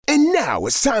Now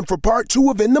it's time for part 2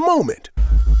 of In the Moment.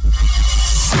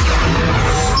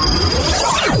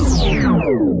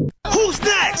 Who's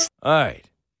next? All right.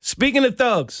 Speaking of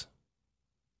thugs,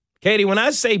 Katie, when I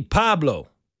say Pablo,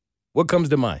 what comes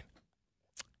to mind?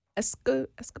 Escobar?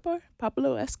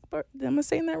 Pablo Escobar? Am I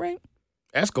saying that right?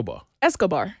 Escobar.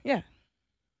 Escobar, yeah.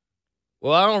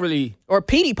 Well, I don't really. Or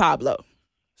Petey Pablo.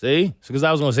 See? Because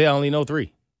I was going to say I only know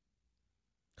 3.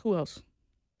 Who else?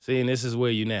 See, and this is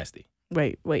where you nasty.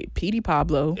 Wait. Petey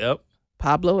Pablo. Yep.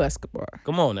 Pablo Escobar.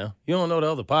 Come on now. You don't know the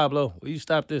other Pablo. Will you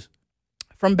stop this?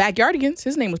 From Backyardigans.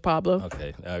 His name was Pablo.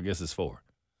 Okay. I guess it's 4.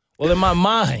 Well, in my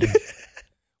mind,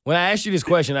 when I asked you this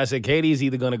question, I said Katie is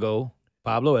either going to go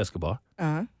Pablo Escobar,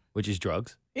 which is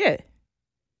drugs. Yeah.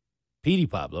 Petey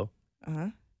Pablo,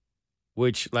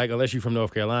 which, like, unless you're from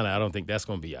North Carolina, I don't think that's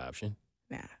going to be your option.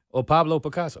 Nah. Or Pablo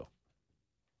Picasso,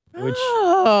 which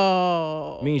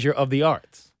means you're of the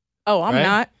arts. Oh, I'm right?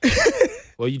 not.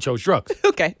 Well, you chose drugs.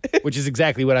 Okay. Which is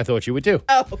exactly what I thought you would do.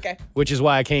 Oh, okay. Which is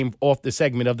why I came off the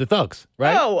segment of the thugs,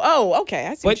 right? Oh, okay.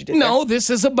 I see what you did no,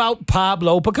 this is about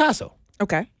Pablo Picasso.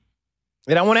 Okay.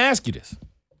 And I want to ask you this.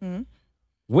 Mm-hmm.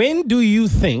 When do you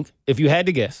think, if you had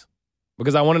to guess,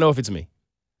 because I want to know if it's me,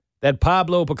 that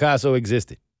Pablo Picasso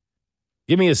existed?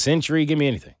 Give me a century. Give me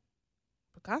anything.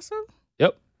 Picasso?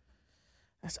 Yep.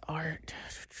 That's art.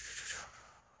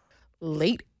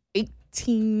 Late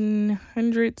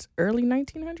 1800s, early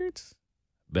 1900s?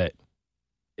 Bet.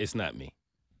 It's not me.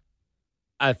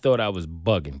 I thought I was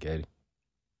bugging, Katie.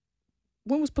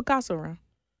 When was Picasso around?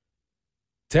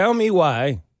 Tell me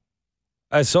why.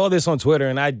 I saw this on Twitter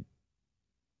and I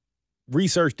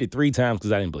researched it 3 times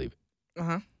because I didn't believe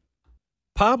it.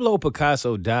 Pablo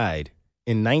Picasso died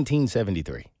in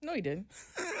 1973. No, he didn't.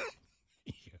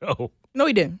 Yo, No,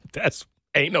 he didn't. that's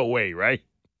ain't no way, right?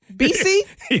 BC?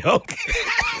 Yo.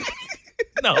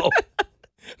 No.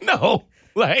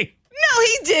 Like, No,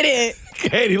 he didn't.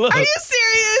 Katie, look. Are you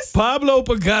serious? Pablo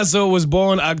Picasso was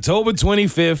born October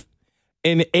 25th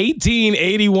in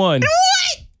 1881. What?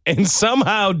 And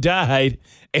somehow died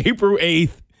April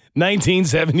 8th,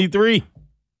 1973.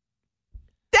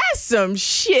 That's some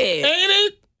shit. Ain't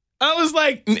it? I was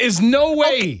like, there's no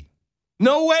way. Okay.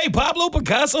 No way. Pablo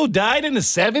Picasso died in the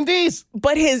 70s?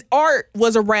 But his art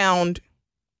was around.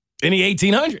 In the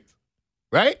 1800s,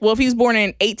 right? Well, if he was born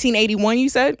in 1881, you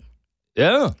said?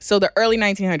 Yeah. So the early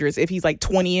 1900s, if he's like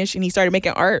 20-ish and he started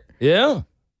making art. Yeah.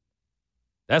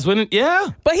 That's when, yeah.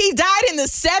 But he died in the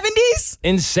 70s?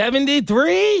 In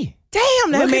 73.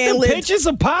 Damn, that Look man at the lived. pictures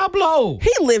of Pablo.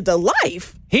 He lived a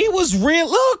life. He was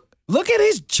real. Look at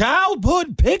his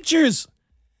childhood pictures.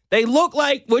 They look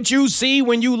like what you see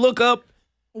when you look up.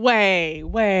 Wait.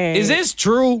 Is this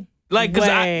true? Like, because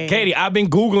Katie, I've been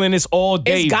Googling this all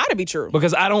day. It's got to be true.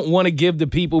 Because I don't want to give the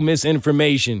people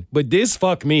misinformation. But this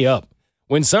fucked me up.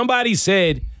 When somebody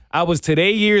said I was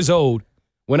today years old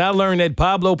when I learned that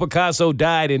Pablo Picasso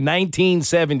died in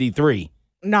 1973.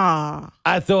 Nah.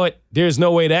 I thought, there's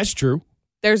no way that's true.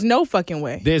 There's no fucking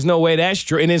way. There's no way that's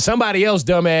true. And then somebody else,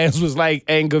 dumbass, was like,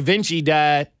 and Da Vinci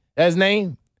died. That's his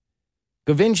name?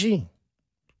 Da Vinci?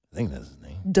 I think that's his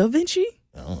name. Da Vinci?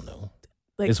 I don't know.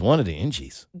 Like, it's one of the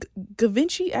Inchies. Da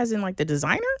Vinci as in like the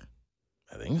designer?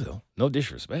 I think so. No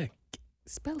disrespect.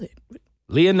 Spell it.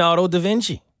 Leonardo da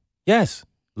Vinci. Yes.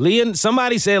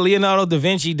 Somebody said Leonardo da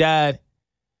Vinci died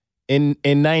in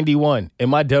 91.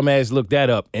 And my dumb ass looked that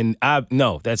up. And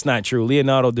no, that's not true.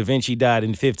 Leonardo da Vinci died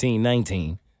in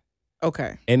 1519.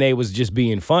 Okay. And they was just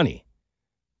being funny.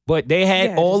 But they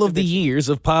had all of the years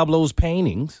of Pablo's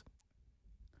paintings,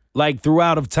 like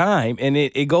throughout of time. And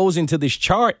it goes into this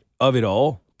chart of it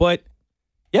all. But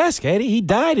yes, Katie, he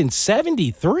died in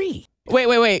 73.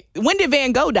 Wait. When did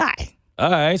Van Gogh die? All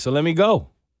right, so let me go.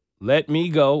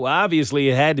 Obviously,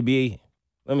 it had to be,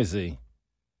 let me see.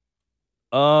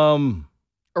 Or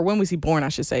when was he born, I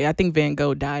should say. I think Van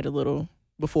Gogh died a little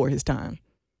before his time.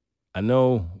 I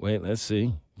know. Wait, let's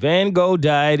see. Van Gogh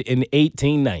died in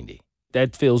 1890.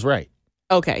 That feels right.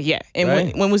 Okay, yeah. And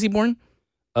right? when was he born?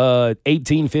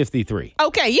 1853.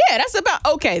 Okay, yeah, that's about,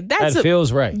 okay. That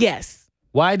feels right. Yes.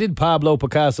 Why did Pablo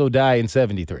Picasso die in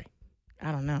 73?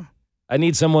 I don't know. I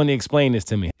need someone to explain this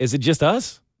to me. Is it just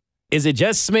us? Is it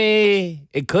just me?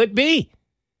 It could be.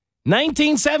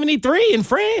 1973 in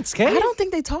France, Katie. I don't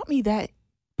think they taught me that.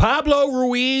 Pablo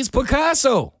Ruiz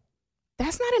Picasso.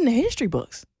 That's not in the history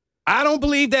books. I don't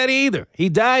believe that either. He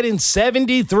died in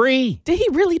 73. Did he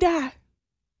really die?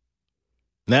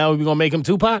 Now we're going to make him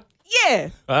Tupac? Yeah.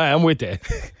 All right, I'm with that.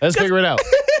 Let's figure it out.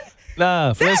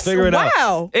 Let's figure it out.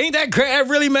 Wow. Ain't that crazy? That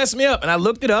really messed me up. And I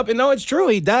looked it up, and no, it's true.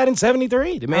 He died in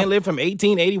 73. The man lived from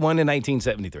 1881 to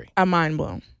 1973. I'm mind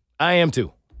blown. I am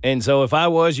too. And so if I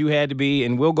was, you had to be,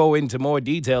 and we'll go into more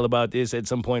detail about this at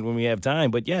some point when we have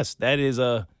time. But yes, that is,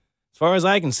 as far as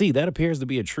I can see, that appears to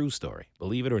be a true story,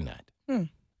 believe it or not.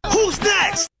 Who's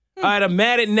next? All right, I'm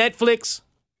mad at Netflix.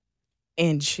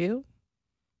 And chill?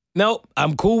 No,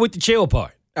 I'm cool with the chill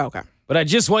part. Okay. But I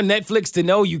just want Netflix to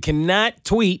know you cannot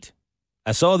tweet.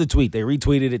 I saw the tweet. They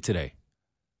retweeted it today.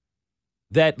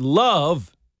 That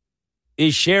love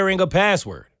is sharing a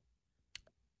password.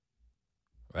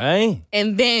 Right?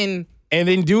 And then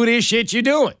do this shit you're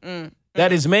doing.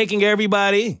 That is making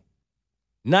everybody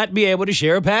not be able to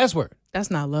share a password.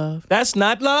 That's not love. That's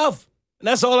not love. And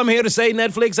that's all I'm here to say,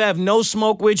 Netflix. I have no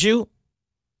smoke with you.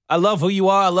 I love who you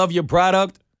are. I love your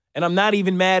product. And I'm not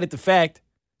even mad at the fact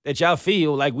that y'all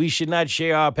feel like we should not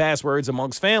share our passwords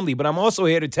amongst family. But I'm also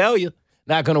here to tell you,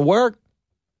 not going to work.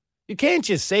 You can't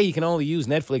just say you can only use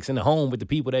Netflix in the home with the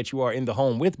people that you are in the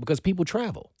home with because people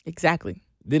travel. Exactly.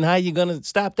 Then how are you going to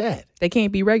stop that? They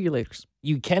can't be regulators.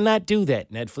 You cannot do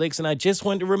that, Netflix. And I just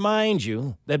wanted to remind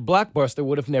you that Blockbuster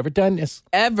would have never done this.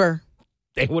 Ever.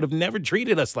 They would have never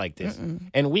treated us like this.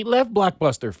 And we left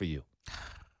Blockbuster for you.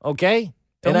 Okay?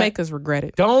 Don't make us regret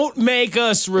it. Don't make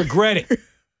us regret it.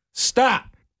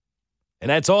 Stop. And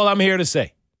that's all I'm here to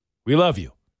say. We love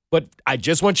you. But I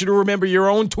just want you to remember your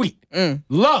own tweet.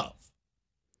 Love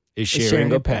is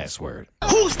sharing a password.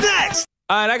 Who's next?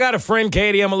 All right, I got a friend,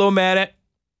 Katie, I'm a little mad at.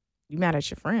 You mad at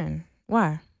your friend?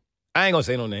 Why? I ain't going to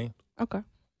say no name. Okay.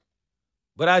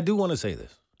 But I do want to say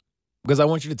this because I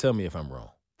want you to tell me if I'm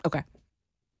wrong. Okay.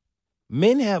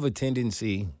 Men have a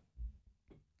tendency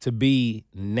to be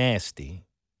nasty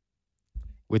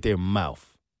with their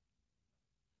mouth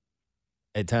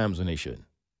at times when they shouldn't.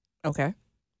 Okay.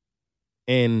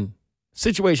 And a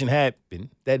situation happened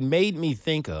that made me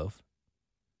think of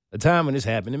a time when this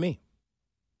happened to me.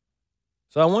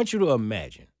 So I want you to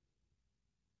imagine,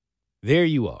 there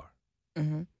you are.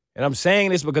 Mm-hmm. And I'm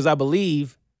saying this because I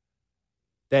believe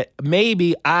that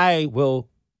maybe I will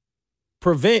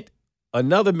prevent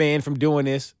another man from doing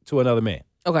this to another man.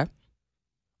 Okay.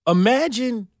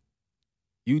 Imagine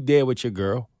you there with your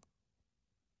girl,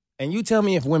 and you tell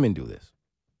me if women do this.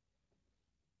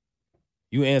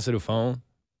 You answer the phone.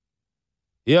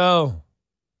 Yo,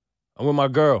 I'm with my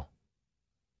girl.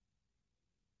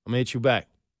 I'm gonna hit you back.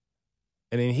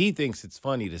 And then he thinks it's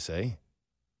funny to say,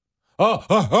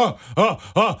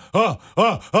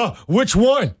 which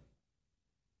one?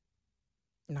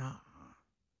 Nah.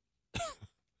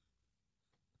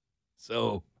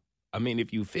 So, I mean,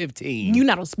 if you 15. You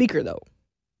not on speaker, though.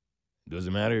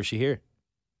 Doesn't matter if she hear it.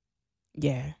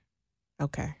 Yeah.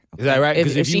 Okay. Is that right?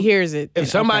 If she hears it. If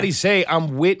somebody say,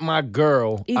 I'm with my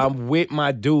girl, I'm with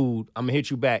my dude, I'm going to hit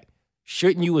you back,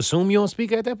 shouldn't you assume you on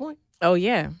speaker at that point? Oh,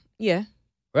 yeah. Yeah.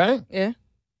 Right? Yeah.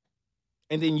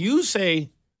 And then you say,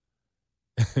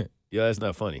 yo, that's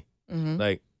not funny. Mm-hmm.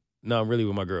 Like, no, I'm really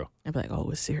with my girl. I'd be like, oh,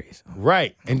 it's serious. Oh.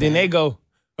 Right. And then they go,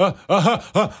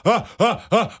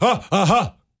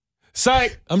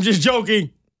 psych, I'm just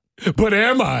joking. But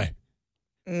am I?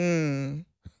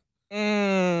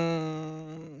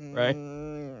 Right?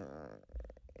 And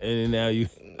then now you,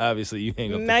 obviously, you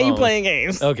hang up the now phone. you playing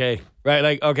games. Okay. Right?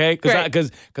 Like, okay.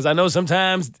 Because I know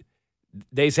sometimes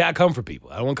they say I come for people.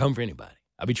 I don't want to come for anybody.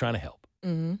 I be trying to help.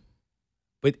 Mm-hmm.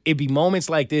 But it be moments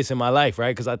like this in my life,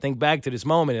 right? Because I think back to this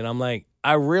moment and I'm like,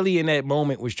 I really in that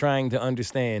moment was trying to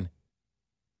understand,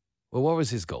 well, what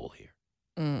was his goal here?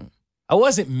 I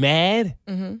wasn't mad.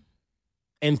 Mm-hmm.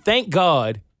 And thank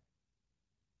God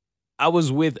I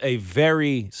was with a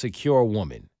very secure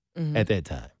woman at that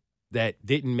time that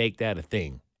didn't make that a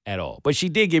thing at all. But she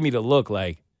did give me the look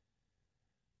like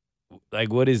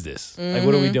what is this? Like,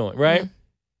 what are we doing, right?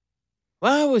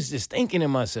 Well, I was just thinking to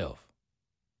myself,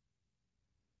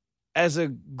 as a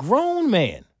grown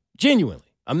man,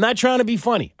 genuinely, I'm not trying to be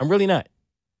funny. I'm really not.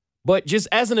 But just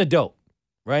as an adult,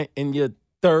 right, in your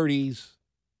 30s,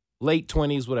 late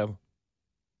 20s, whatever,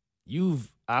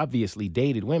 you've obviously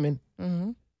dated women.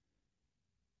 Mm-hmm.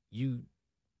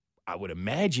 I would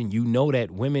imagine you know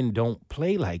that women don't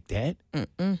play like that.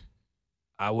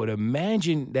 I would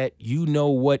imagine that you know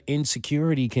what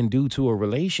insecurity can do to a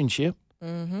relationship.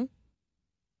 Mm-hmm.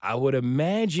 I would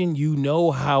imagine you know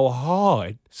how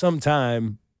hard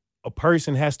sometimes a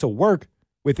person has to work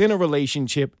within a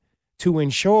relationship to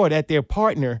ensure that their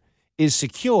partner is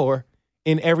secure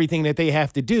in everything that they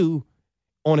have to do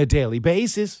on a daily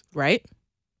basis. Right.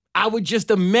 I would just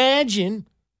imagine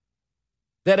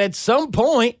that at some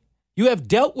point you have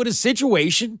dealt with a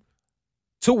situation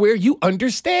to where you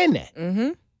understand that. Mm-hmm.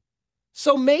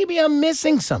 So maybe I'm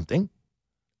missing something.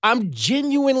 I'm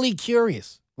genuinely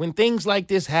curious when things like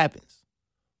this happens.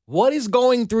 What is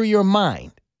going through your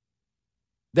mind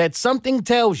that something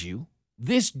tells you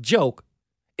this joke,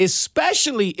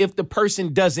 especially if the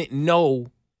person doesn't know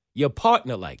your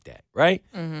partner like that, right?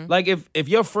 Mm-hmm. Like if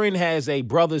your friend has a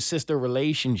brother-sister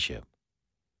relationship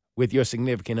with your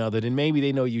significant other, then maybe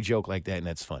they know you joke like that and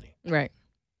that's funny. Right.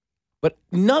 But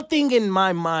nothing in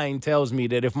my mind tells me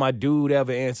that if my dude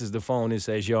ever answers the phone and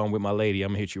says, yo, I'm with my lady, I'm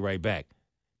going to hit you right back.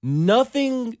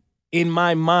 Nothing in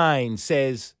my mind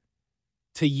says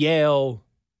to yell,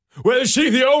 well, is she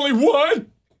the only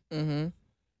one? Mm-hmm.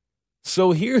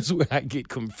 So here's where I get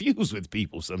confused with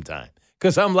people sometimes.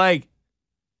 Because I'm like,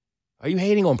 are you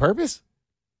hating on purpose?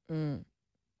 Mm.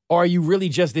 Or are you really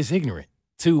just this ignorant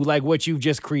to like what you've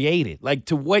just created? Like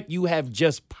to what you have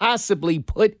just possibly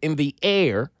put in the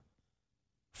air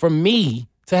for me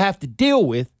to have to deal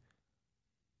with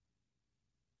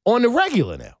on the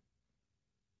regular now.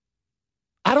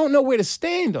 I don't know where to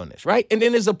stand on this, right? And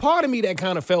then there's a part of me that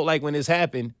kind of felt like when this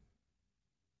happened,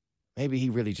 maybe he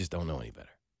really just don't know any better.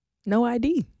 No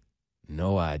ID.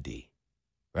 No ID,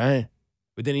 right?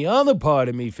 But then the other part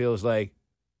of me feels like,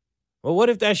 well, what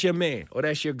if that's your man or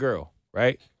that's your girl,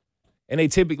 right? And they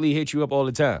typically hit you up all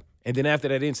the time. And then after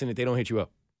that incident, they don't hit you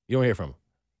up. You don't hear from them.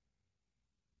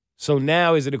 So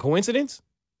now is it a coincidence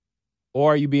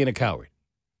or are you being a coward?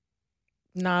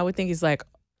 No, I would think it's like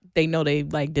they know they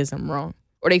like did something wrong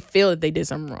or they feel that they did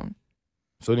something wrong.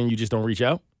 So then you just don't reach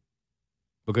out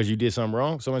because you did something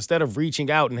wrong? So instead of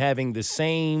reaching out and having the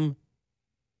same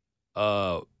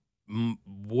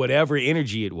whatever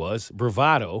energy it was,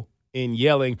 bravado, in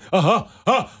yelling, but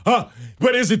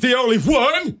is it the only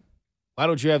one? Why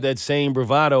don't you have that same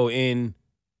bravado in,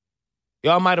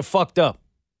 y'all might have fucked up.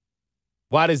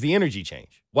 Why does the energy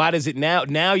change? Why does it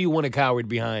now you want a coward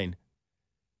behind?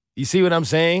 You see what I'm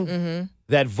saying? Mm-hmm.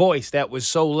 That voice that was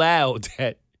so loud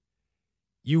that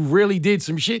you really did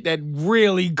some shit that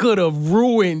really could have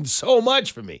ruined so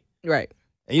much for me. Right.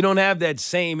 And you don't have that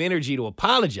same energy to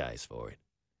apologize for it.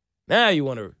 Now you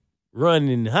want to run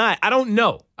and hide. I don't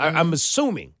know. Mm-hmm. I'm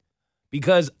assuming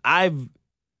because I've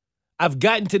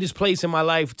gotten to this place in my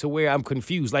life to where I'm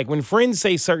confused. Like when friends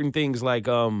say certain things like,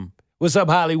 what's up,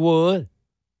 Hollywood?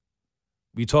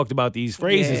 We talked about these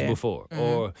phrases before. Mm-hmm.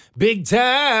 Or big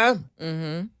time.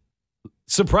 Mm-hmm.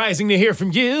 Surprising to hear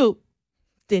from you.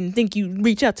 Didn't think you'd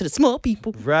reach out to the small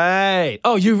people. Right.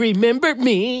 Oh, you remembered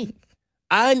me.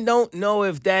 I don't know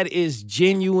if that is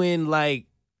genuine, like,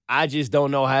 I just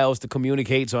don't know how else to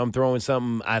communicate, so I'm throwing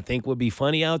something I think would be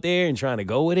funny out there and trying to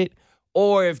go with it.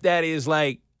 Or if that is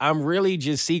like, I'm really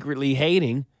just secretly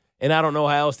hating and I don't know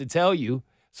how else to tell you.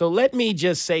 So let me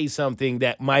just say something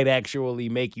that might actually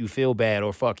make you feel bad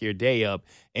or fuck your day up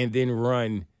and then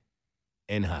run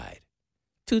and hide.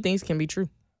 Two things can be true.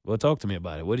 Well, talk to me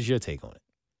about it. What is your take on it?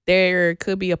 There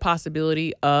could be a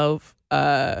possibility of,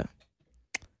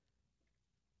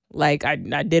 like, I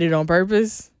did it on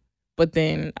purpose, but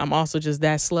then I'm also just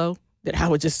that slow that I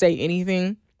would just say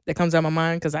anything that comes out of my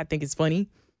mind because I think it's funny.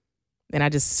 And I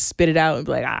just spit it out and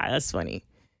be like, that's funny.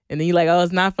 And then you're like, oh,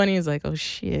 it's not funny. It's like, oh,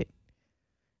 shit.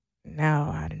 Now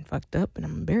I done fucked up and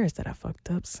I'm embarrassed that I fucked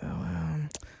up. So I'm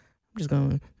just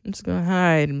gonna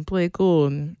hide and play it cool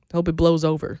and hope it blows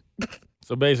over.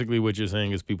 So basically what you're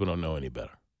saying is people don't know any better.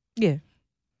 Yeah.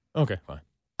 Okay, fine.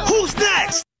 Who's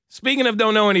next? Speaking of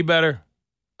don't know any better,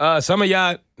 some of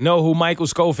y'all know who Michael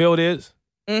Scofield is.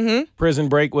 Mm-hmm. Prison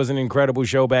Break was an incredible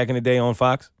show back in the day on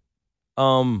Fox.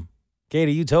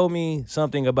 Katie, you told me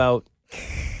something about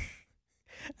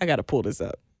I gotta pull this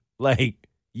up. like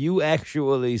you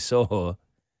actually saw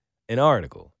an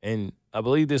article, and I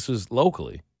believe this was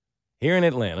locally here in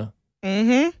Atlanta,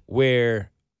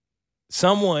 where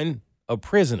someone, a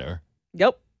prisoner,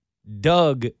 Yep.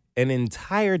 dug an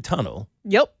entire tunnel,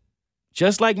 Yep.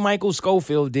 just like Michael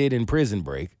Scofield did in Prison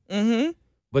Break. Mm-hmm.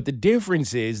 But the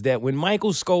difference is that when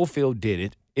Michael Scofield did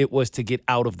it, it was to get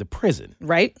out of the prison.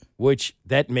 Right. Which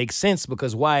that makes sense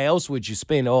because why else would you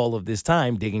spend all of this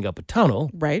time digging up a tunnel?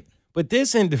 Right. But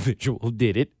this individual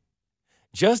did it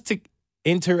just to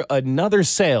enter another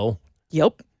cell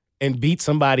Yep. and beat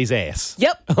somebody's ass.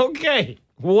 Yep. Okay.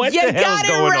 What You the hell's got it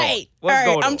going right. on? What's All right,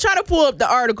 going I'm on? trying to pull up the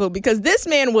article because this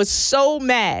man was so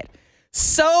mad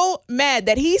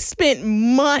that he spent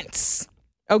months,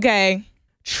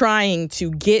 trying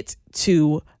to get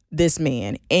to this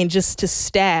man and just to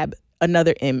stab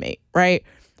another inmate, right?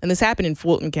 And this happened in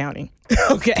Fulton County,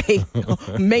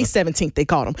 May 17th, they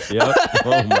caught him. Yep.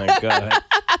 Oh, my God.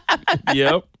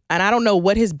 Yep. And I don't know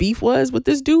what his beef was with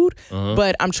this dude,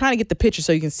 but I'm trying to get the picture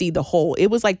so you can see the hole. It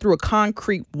was like through a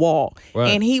concrete wall. Right.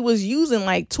 And he was using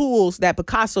like tools that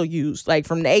Picasso used, like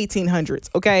from the 1800s,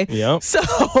 okay? Yep.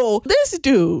 So this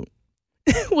dude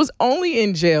was only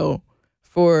in jail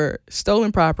for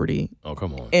stolen property Oh,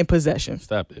 come on. and possession.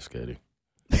 Stop this, Katie.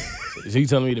 Is he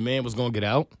telling me the man was going to get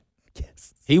out?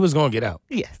 Yes. He was going to get out.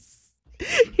 Yes.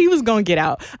 He was going to get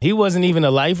out. He wasn't even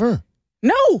a lifer.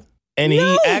 No. And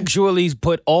No. he actually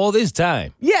put all this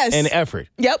time Yes. and effort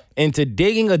Yep. into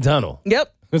digging a tunnel.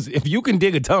 Yep. Because if you can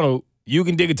dig a tunnel, you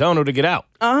can dig a tunnel to get out.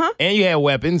 Uh-huh. And you had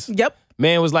weapons. Yep.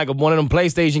 Man was like one of them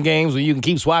PlayStation games where you can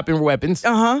keep swapping weapons.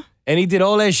 Uh-huh. And he did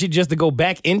all that shit just to go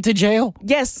back into jail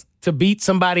Yes. to beat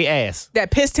somebody ass.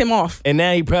 That pissed him off. And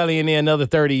now he probably in there another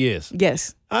 30 years.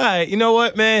 Yes. All right, you know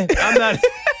what, man? I'm not,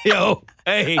 yo,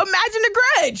 hey. Imagine the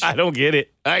grudge. I don't get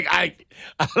it. I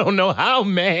don't know how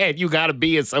mad you got to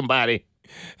be at somebody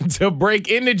to break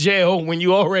into jail when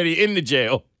you already in the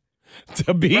jail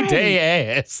to beat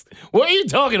their ass. What are you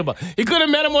talking about? You could have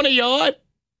met him on the yard,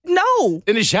 No.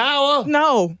 in the shower,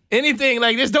 No. anything.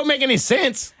 Like, this don't make any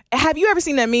sense. Have you ever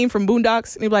seen that meme from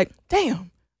Boondocks? And you're like, damn,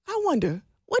 I wonder,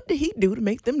 what did he do to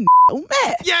make them so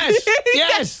mad? Yes,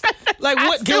 yes. Like, I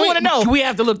what? still wanna know. We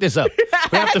have to look this up.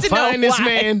 We have to to know find this why.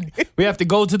 man. We have to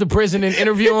go to the prison and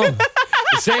interview him.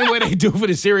 The same way they do for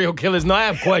the serial killers. No, I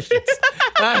have questions.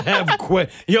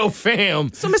 Yo,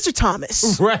 fam. So, Mr.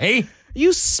 Thomas, Right?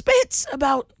 you spent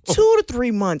about 2 to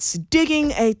 3 months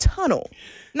digging a tunnel,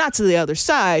 not to the other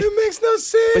side, It makes no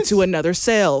sense. but to another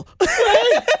cell.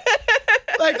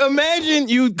 Like, imagine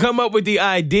you come up with the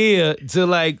idea to,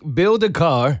 like, build a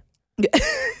car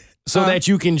so that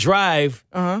you can drive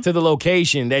to the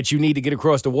location that you need to get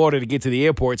across the water to get to the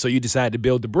airport. So you decide to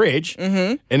build the bridge.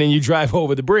 And then you drive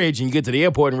over the bridge and you get to the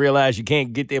airport and realize you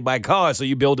can't get there by car. So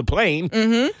you build a plane.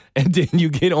 And then you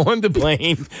get on the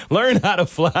plane, learn how to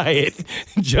fly it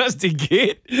just to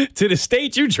get to the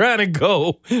state you're trying to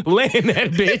go, land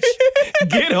that bitch,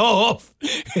 get off,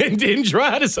 and then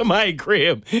drive to somebody's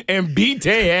crib and beat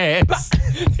their ass.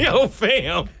 Yo,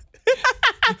 fam.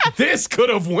 This could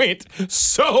have went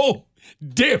so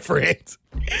different.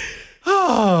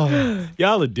 Oh,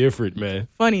 y'all are different, man.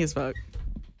 Funny as fuck.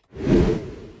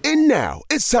 And now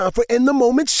it's time for In the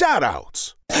Moment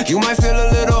shout-outs. You might feel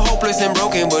a little hopeless and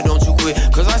broken, but don't you quit.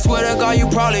 Cause I swear to God, you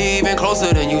probably even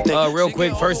closer than you think. Real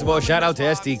quick, first of all, shout out to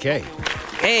SDK.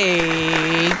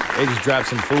 Hey. They just dropped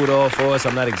some food off for us.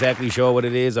 I'm not exactly sure what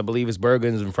it is. I believe it's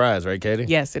burgers and fries, right, Katie?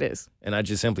 Yes, it is. And I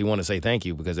just simply want to say thank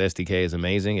you because SDK is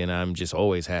amazing, and I'm just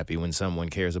always happy when someone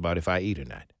cares about if I eat or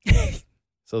not.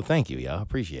 So thank you, y'all.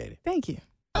 Appreciate it. Thank you.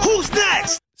 Who's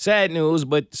next? Sad news,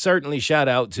 but certainly shout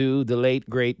out to the late,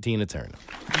 great Tina Turner.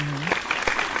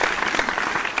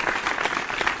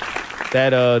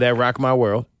 That rocked my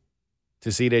world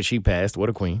to see that she passed. What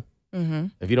a queen.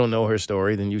 If you don't know her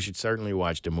story, then you should certainly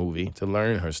watch the movie to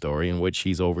learn her story and what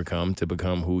she's overcome to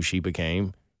become who she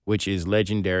became, which is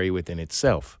legendary within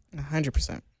itself.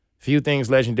 100%. Few things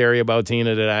legendary about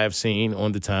Tina that I have seen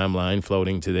on the timeline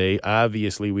floating today.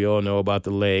 Obviously, we all know about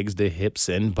the legs, the hips,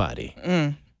 and body.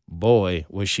 Boy,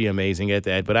 was she amazing at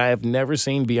that. But I have never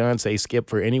seen Beyonce skip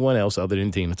for anyone else other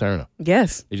than Tina Turner.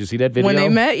 Yes. Did you see that video? When they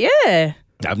met, yeah.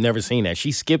 I've never seen that.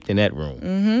 She skipped in that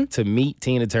room to meet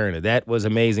Tina Turner. That was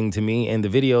amazing to me. And the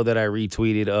video that I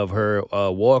retweeted of her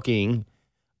walking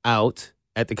out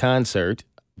at the concert,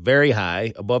 very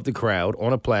high, above the crowd,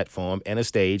 on a platform and a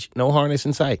stage, no harness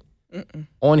in sight,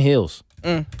 on heels,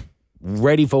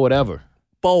 ready for whatever.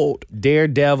 Bold.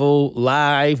 Daredevil,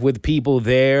 live with people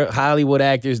there. Hollywood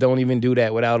actors don't even do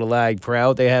that without a live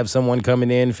crowd. They have someone coming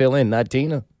in, fill in, not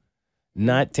Tina.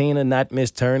 Not Tina, not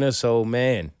Miss Turner. So,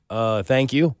 man,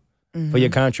 thank you for your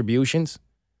contributions,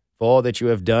 for all that you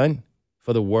have done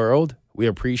for the world. We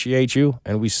appreciate you,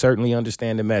 and we certainly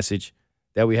understand the message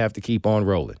that we have to keep on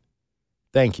rolling.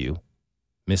 Thank you,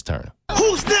 Miss Turner.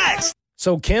 Who's next?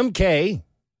 So Kim K,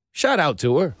 shout out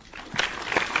to her.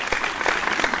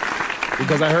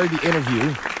 Because I heard the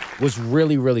interview was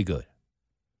really, really good.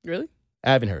 Really?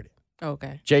 I haven't heard it.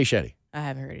 Okay. Jay Shetty. I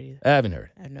haven't heard it either. I haven't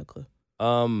heard I have no clue.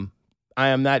 it. I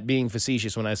am not being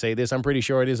facetious when I say this. I'm pretty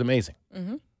sure it is amazing.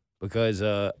 Because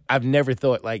I've never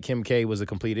thought like Kim K was a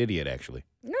complete idiot, actually.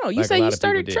 No, you Like a say lot you of people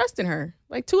started did. trusting her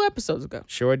like 2 episodes ago.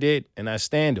 Sure did, and I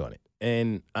stand on it.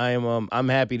 And I'm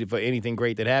happy for anything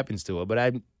great that happens to her, but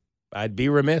I'd be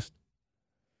remiss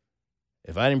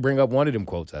if I didn't bring up one of them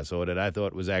quotes I saw that I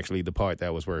thought was actually the part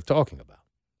that was worth talking about.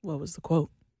 What was the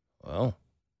quote? Well,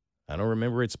 I don't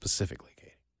remember it specifically,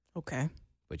 Katie. Okay.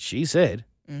 But she said,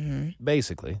 Mm-hmm.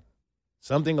 basically,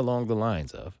 something along the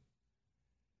lines of,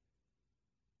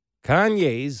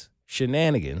 Kanye's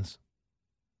shenanigans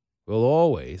will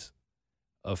always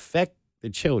affect the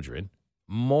children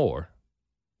more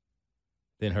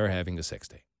than her having a sex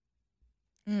tape.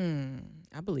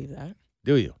 I believe that.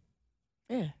 Do you?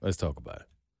 Yeah. Let's talk about it.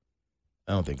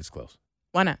 I don't think it's close.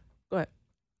 Why not? Go ahead.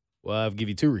 Well, I'll give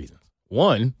you 2 reasons.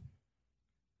 One,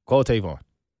 call Tavon,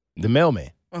 the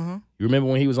mailman. Uh-huh. You remember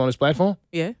when he was on his platform?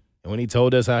 Yeah. And when he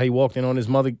told us how he walked in on his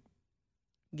mother,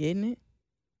 Getting it?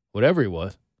 whatever it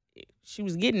was. She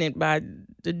was getting it by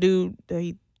the dude that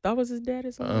he thought was his dad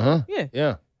or something. Uh-huh. Yeah.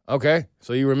 Yeah. Okay.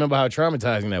 So you remember how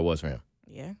traumatizing that was for him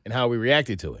Yeah. and how we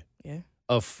reacted to it. Yeah.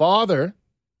 A father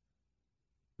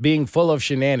being full of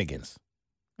shenanigans.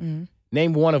 Mm-hmm.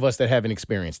 Name one of us that haven't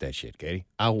experienced that shit, Katie.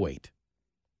 I'll wait.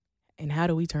 And how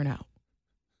do we turn out?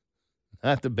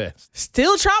 Not the best.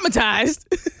 Still traumatized.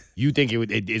 You think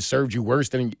it served you worse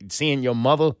than seeing your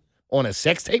mother on a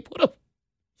sex tape with him?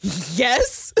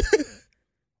 Yes.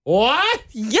 What?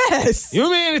 Yes. You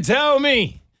mean to tell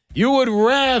me you would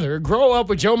rather grow up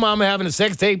with your mama having a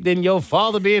sex tape than your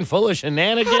father being full of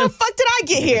shenanigans? How the fuck did I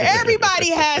get here?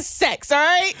 Everybody has sex, all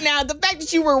right? Now, the fact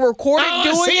that you were recorded I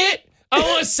doing want to see it. it. I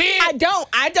want to see it. I don't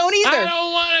either. I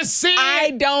don't want to see I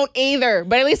it. don't either.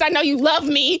 But at least I know you love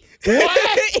me.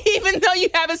 What? Even though you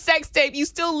have a sex tape, you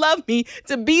still love me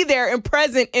to be there and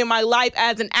present in my life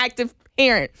as an active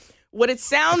parent. What it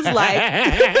sounds like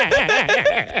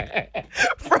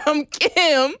from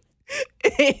Kim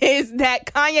is that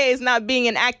Kanye is not being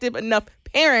an active enough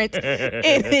parent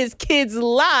in his kids'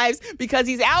 lives because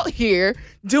he's out here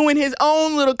doing his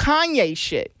own little Kanye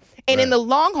shit. And in the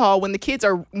long haul, when the kids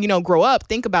are, grow up,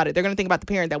 think about it. They're going to think about the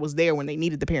parent that was there when they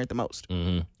needed the parent the most.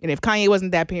 Mm-hmm. And if Kanye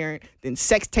wasn't that parent, then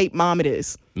sex tape mom it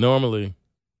is. Normally,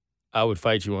 I would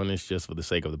fight you on this just for the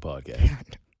sake of the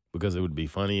podcast because it would be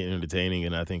funny and entertaining,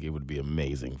 and I think it would be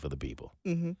amazing for the people.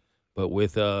 Mm-hmm. But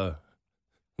with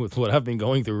what I've been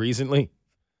going through recently,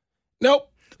 nope.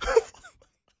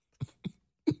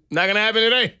 Not going to happen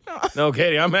today. No,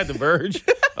 Katie, I'm at the verge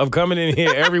of coming in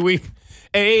here every week.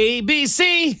 A, B,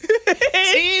 C.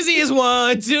 Easy as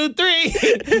 1, 2, 3.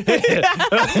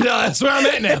 No, that's where I'm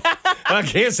at now. I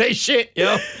can't say shit,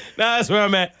 yo. No, that's where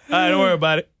I'm at. All right, don't worry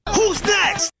about it. Who's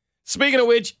next? Speaking of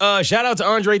which, shout out to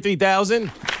Andre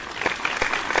 3000.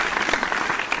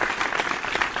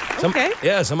 Okay.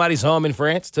 Yeah, somebody saw him in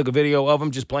France, took a video of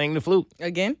him just playing the flute.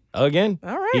 Again? Again.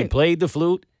 All right. He played the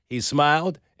flute, he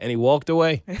smiled, and he walked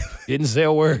away. Didn't say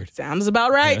a word. Sounds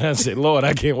about right. And I said, Lord,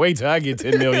 I can't wait till I get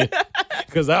 10 million.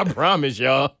 Because I promise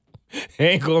y'all,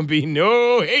 ain't going to be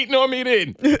no hating on me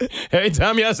then. Every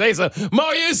time y'all say something,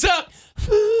 Mo, you suck.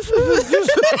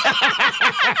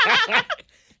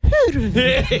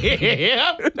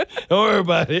 Yeah. Don't worry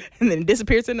about it. And then it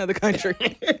disappears to another country.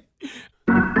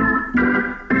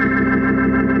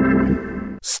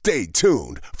 Stay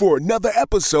tuned for another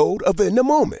episode of In the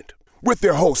Moment with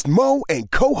their host Mo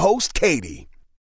and co-host Katie.